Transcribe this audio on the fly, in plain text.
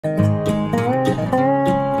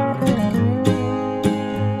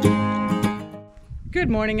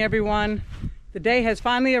morning, everyone. The day has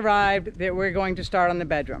finally arrived that we're going to start on the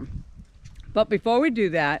bedroom. But before we do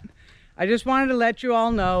that, I just wanted to let you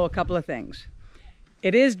all know a couple of things.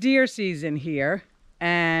 It is deer season here,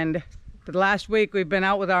 and for the last week we've been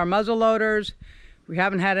out with our muzzle loaders. We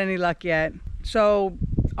haven't had any luck yet. So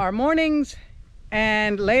our mornings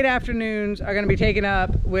and late afternoons are going to be taken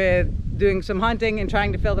up with doing some hunting and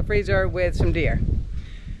trying to fill the freezer with some deer.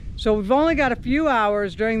 So we've only got a few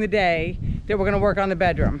hours during the day that we're going to work on the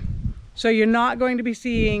bedroom. So you're not going to be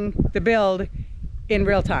seeing the build in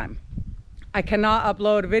real time. I cannot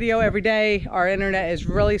upload a video every day. Our internet is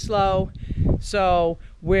really slow. So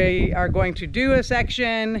we are going to do a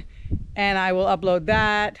section and I will upload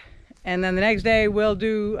that. And then the next day we'll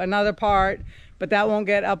do another part, but that won't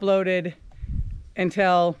get uploaded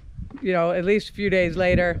until, at least a few days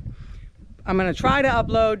later. I'm going to try to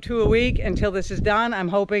upload 2 a week until this is done. I'm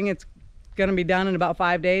hoping it's going to be done in about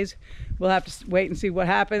 5 days. We'll have to wait and see what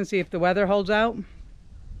happens, see if the weather holds out.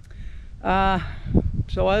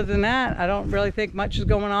 So other than that, I don't really think much is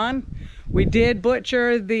going on. We did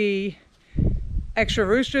butcher the extra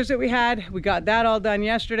roosters that we had. We got that all done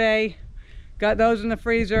yesterday. Got those in the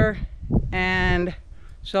freezer. And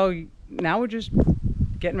so now we're just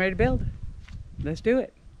getting ready to build. Let's do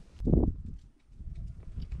it.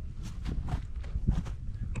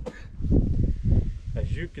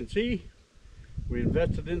 As you can see, we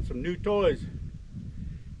invested in some new toys.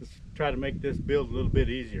 Let's try to make this build a little bit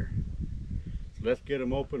easier. So let's get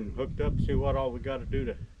them open and hooked up and see what all we got to do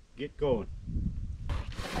to get going.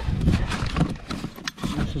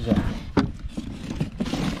 This is our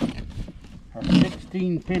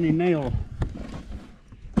 16 penny nail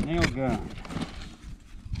gun.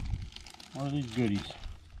 What are these goodies?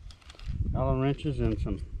 Allen wrenches and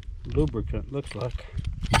some lubricant, looks like.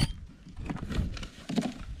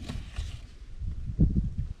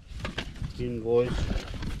 Invoice,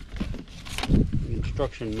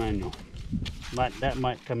 instruction manual. That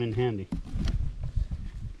might come in handy.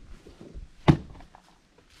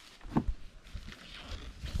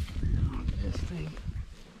 This thing.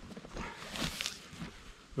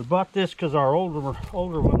 We bought this because our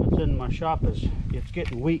older one that's in my shop it's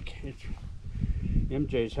getting weak.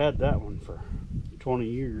 MJ's had that one for 20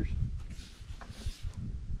 years.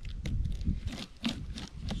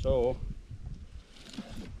 So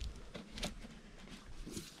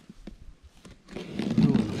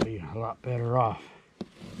we'll be a lot better off.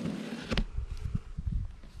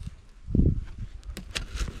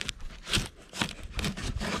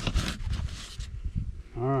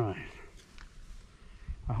 All right.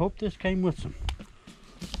 I hope this came with some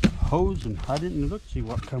hose, and I didn't look to see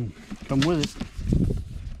what come with it.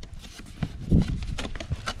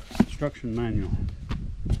 Instruction manual.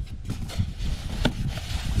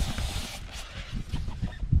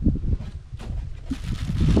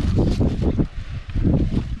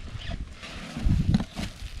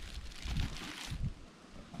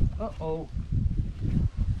 Uh-oh.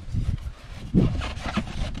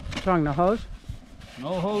 What's wrong, no hose?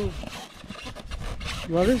 No hose.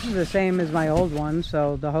 Well, this is the same as my old one,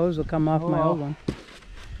 so the hose will come off my old one.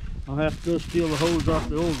 I'll have to go steal the hose off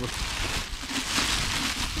the old one.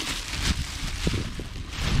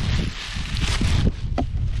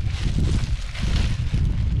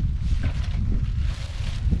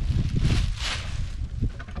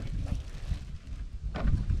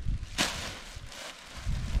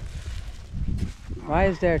 Why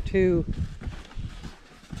is there two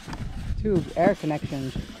air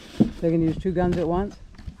connections? They can use 2 guns at once?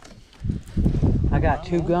 I got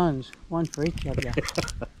 2 guns, one for each of you.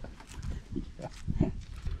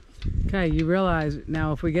 Okay, you realize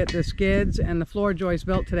now if we get the skids and the floor joists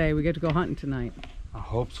built today, we get to go hunting tonight. I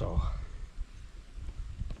hope so.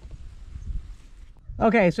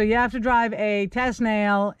 Okay, so you have to drive a test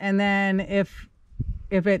nail, and then if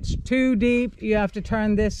it's too deep, you have to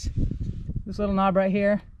turn this little knob right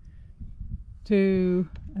here to,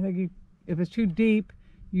 if it's too deep,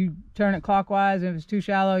 you turn it clockwise, and if it's too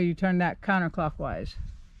shallow, you turn that counterclockwise.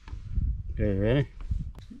 Okay, ready?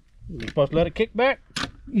 You're supposed to let it kick back?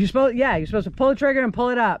 You're supposed to pull the trigger and pull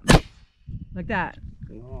it up. Like that.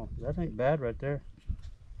 Oh, that ain't bad right there.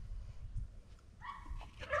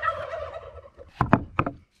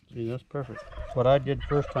 See, that's perfect. What I did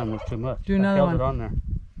first time was too much. Do another one. I held it on there.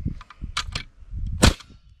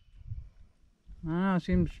 I don't know, it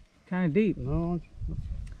seems kind of deep. No.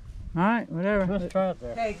 Alright, whatever. Let's try it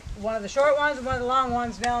there. Take one of the short ones and one of the long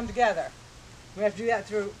ones, nail them together. We have to do that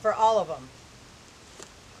for all of them.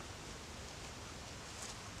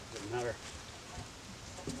 Doesn't matter.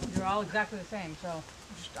 They're all exactly the same, so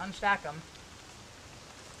just unstack them.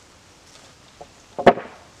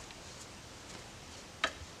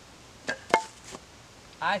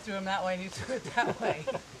 I threw him that way and you threw it that way.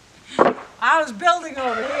 I was building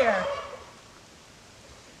over here.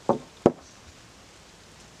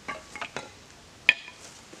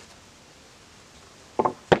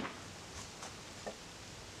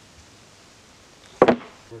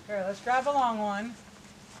 Here, let's grab a long one.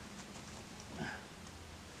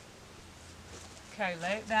 Okay,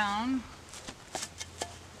 lay it down.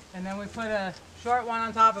 And then we put a short one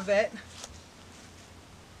on top of it.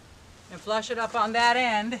 And flush it up on that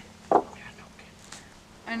end.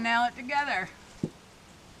 And nail it together.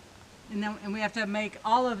 And we have to make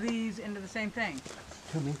all of these into the same thing.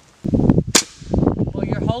 Well,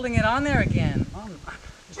 you're holding it on there again. I'm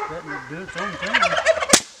just letting it do its own thing.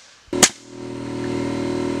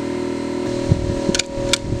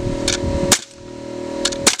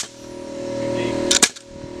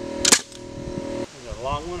 There's a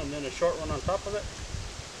long one and then a short one on top of it.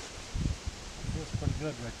 Feels pretty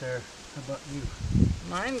good right there. How about you?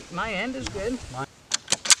 My end is good. Mine.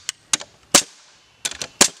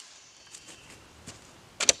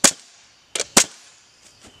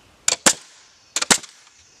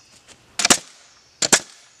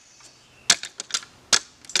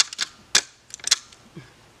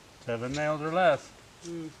 7 nails or less.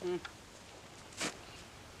 Mm-hmm.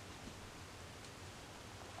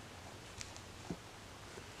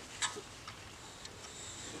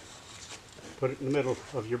 Put it in the middle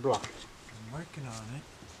of your block. I'm working on it.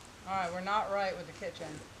 All right, we're not right with the kitchen.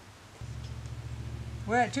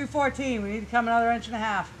 We're at 214. We need to come another 1.5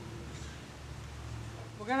 inches.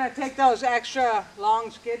 We're gonna take those extra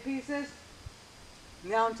long skid pieces,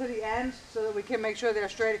 nail them to the ends so that we can make sure they're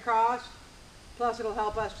straight across. Plus it'll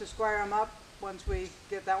help us to square them up once we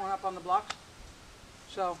get that one up on the blocks.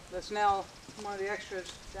 So let's nail one of the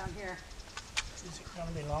extras down here. Is it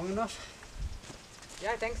gonna be long enough?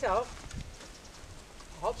 Yeah, I think so.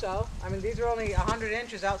 I hope so. I mean, these are only 100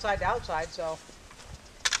 inches outside to outside, so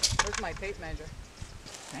where's my tape measure?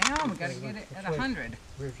 Hang on, we gotta get it at 100.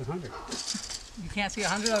 Where's 100? You can't see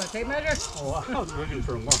 100 on the tape measure? Oh, I was looking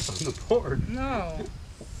for a mark on the board. No.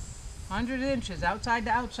 100 inches outside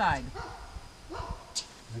to outside.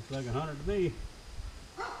 Looks like 100 to me.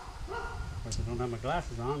 Of course, I don't have my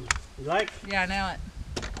glasses on. You like? Yeah, nail it.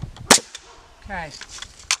 Okay.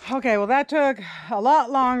 Okay, well that took a lot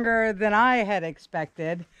longer than I had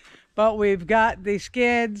expected, but we've got the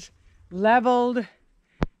skids leveled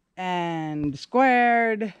and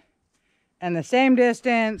squared and the same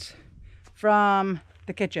distance from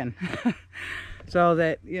the kitchen. So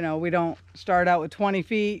that, you know, we don't start out with 20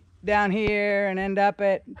 feet down here and end up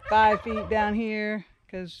at 5 feet down here,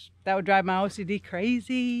 because that would drive my OCD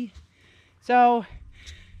crazy. So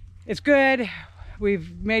it's good.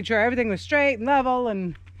 We've made sure everything was straight and level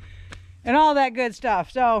and all that good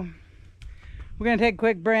stuff. So we're gonna take a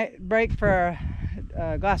quick break for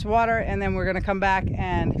a glass of water, and then we're gonna come back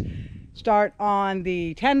and start on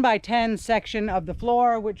the 10 by 10 section of the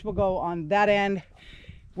floor, which will go on that end.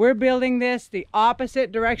 We're building this the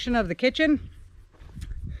opposite direction of the kitchen.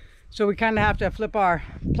 So we kind of have to flip our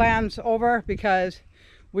plans over because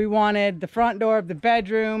we wanted the front door of the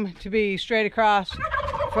bedroom to be straight across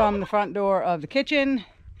from the front door of the kitchen.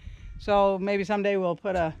 So maybe someday we'll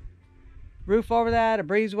put a roof over that, a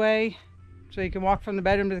breezeway, so you can walk from the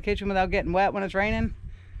bedroom to the kitchen without getting wet when it's raining.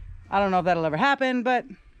 I don't know if that'll ever happen, but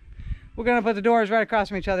we're gonna put the doors right across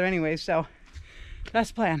from each other anyway, so that's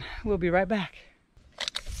the plan. We'll be right back.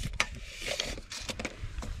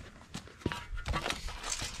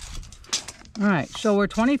 All right, so we're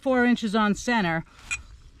 24 inches on center,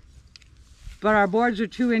 but our boards are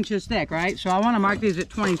 2 inches thick, right? So I want to mark these at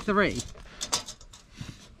 23.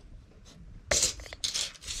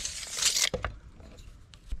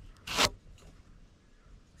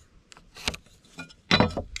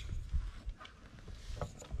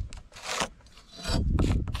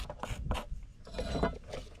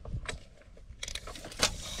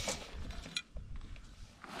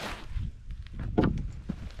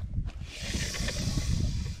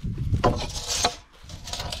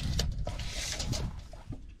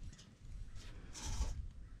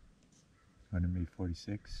 Wouldn't it be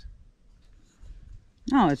 46?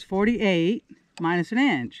 No, it's 48 minus an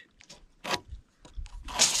inch.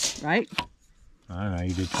 Right? I don't know,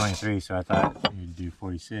 you did 23, so I thought you'd do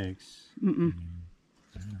 46. Mm-mm.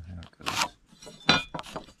 I don't know how it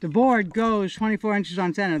goes. The board goes 24 inches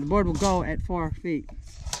on center. The board will go at 4 feet.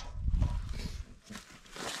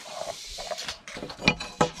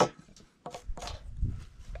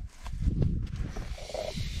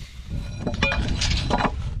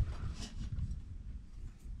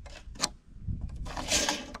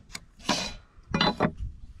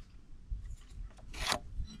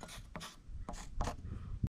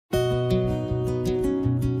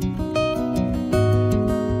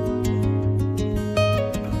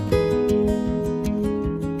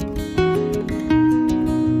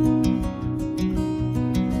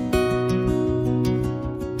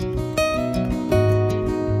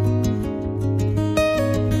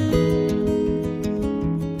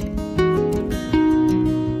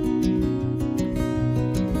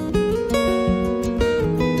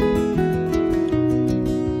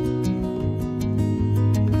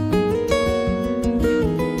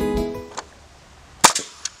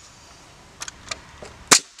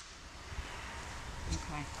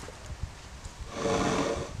 Okay.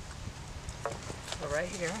 So right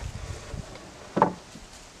here.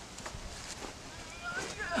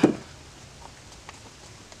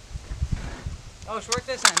 Oh, work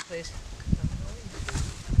this end, please.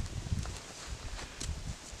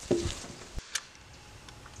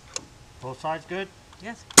 Both sides good?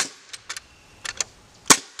 Yes.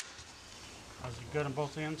 Is it good on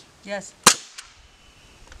both ends? Yes.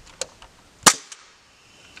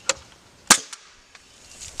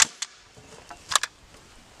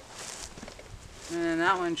 And then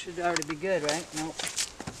that one should already be good, right? Nope.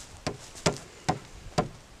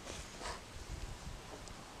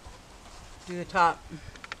 Do the top.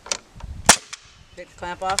 Take the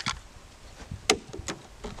clamp off.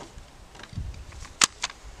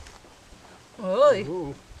 Holy.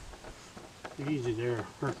 Ooh. Easy there,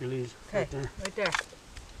 Hercules. Okay, Right there. right there.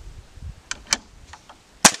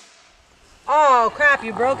 Oh crap,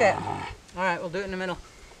 you broke it. Alright, we'll do it in the middle.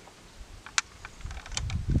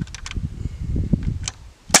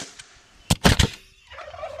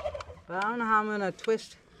 But I don't know how I'm going to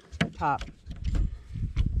twist the top.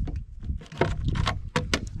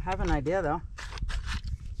 I have an idea though.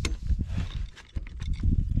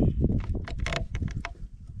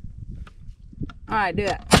 Alright, do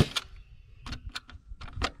it.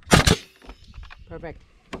 Perfect.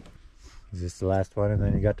 Is this the last one and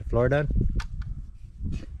then you got the floor done?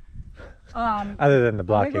 Other than the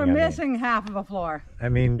blocking, I think we're missing half of a floor. I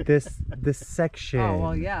mean this section. Oh,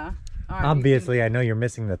 well, yeah. All right, obviously, I know you're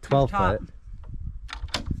missing the 12 top. foot.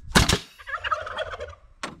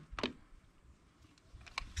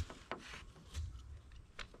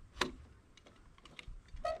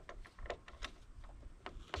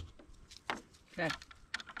 Okay.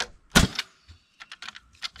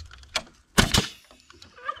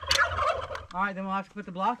 All right, then we'll have to put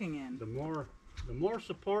the blocking in. The more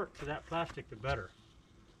support to that plastic, the better.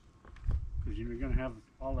 Because you're going to have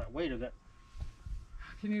all that weight of that.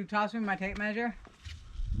 Can you toss me my tape measure?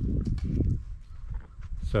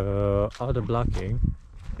 So all the blocking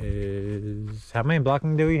is, how many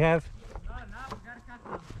blocking do we have? Oh, no, we gotta cut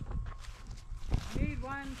them. We need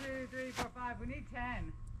 1, 2, 3, 4, 5. We need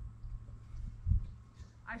 10.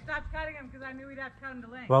 I stopped cutting them because I knew we'd have to cut them to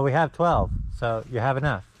length. Well, we have 12, so you have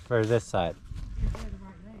enough for this side.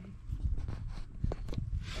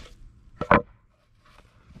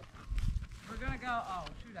 We're gonna go, oh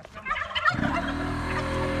shoot, I forgot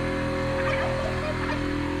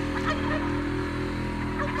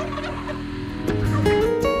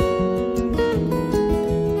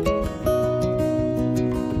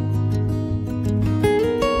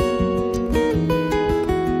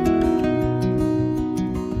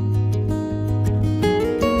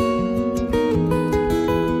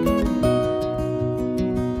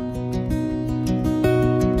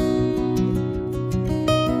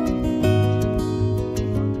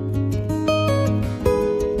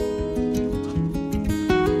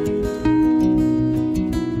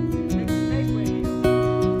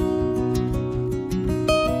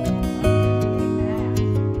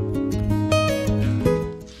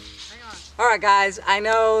Alright guys, I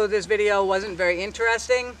know this video wasn't very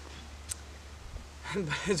interesting,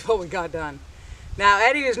 but it's what we got done. Now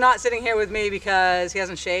Eddie is not sitting here with me because he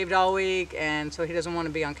hasn't shaved all week and so he doesn't want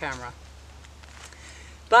to be on camera.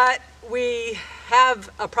 But we have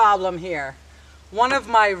a problem here. One of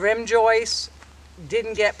my rim joists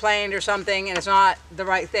didn't get planed or something and it's not the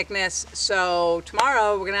right thickness, so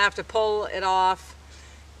tomorrow we're going to have to pull it off,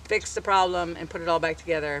 fix the problem and put it all back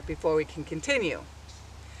together before we can continue.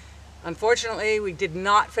 Unfortunately, we did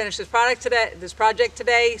not finish this project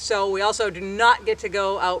today, so we also do not get to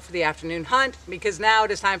go out for the afternoon hunt because now it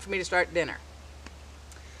is time for me to start dinner.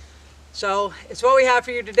 So it's what we have for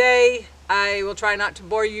you today. I will try not to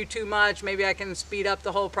bore you too much. Maybe I can speed up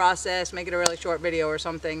the whole process, make it a really short video or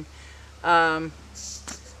something. But I'm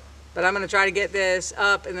going to try to get this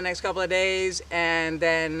up in the next couple of days, and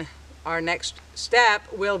then our next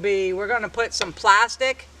step will be we're going to put some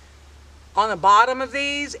plastic on the bottom of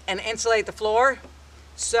these and insulate the floor.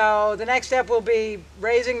 So the next step will be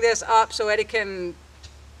raising this up so Eddie can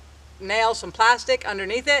nail some plastic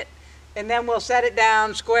underneath it, and then we'll set it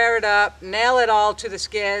down, square it up, nail it all to the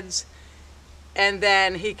skids, and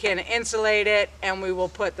then he can insulate it and we will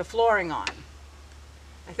put the flooring on.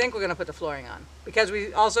 I think we're going to put the flooring on because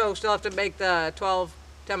we also still have to make the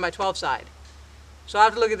 10 by 12 side. So I'll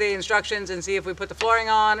have to look at the instructions and see if we put the flooring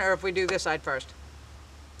on or if we do this side first.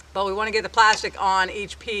 But we want to get the plastic on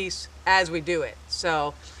each piece as we do it.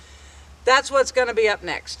 So that's what's going to be up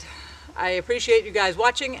next. I appreciate you guys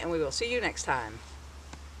watching and we will see you next time.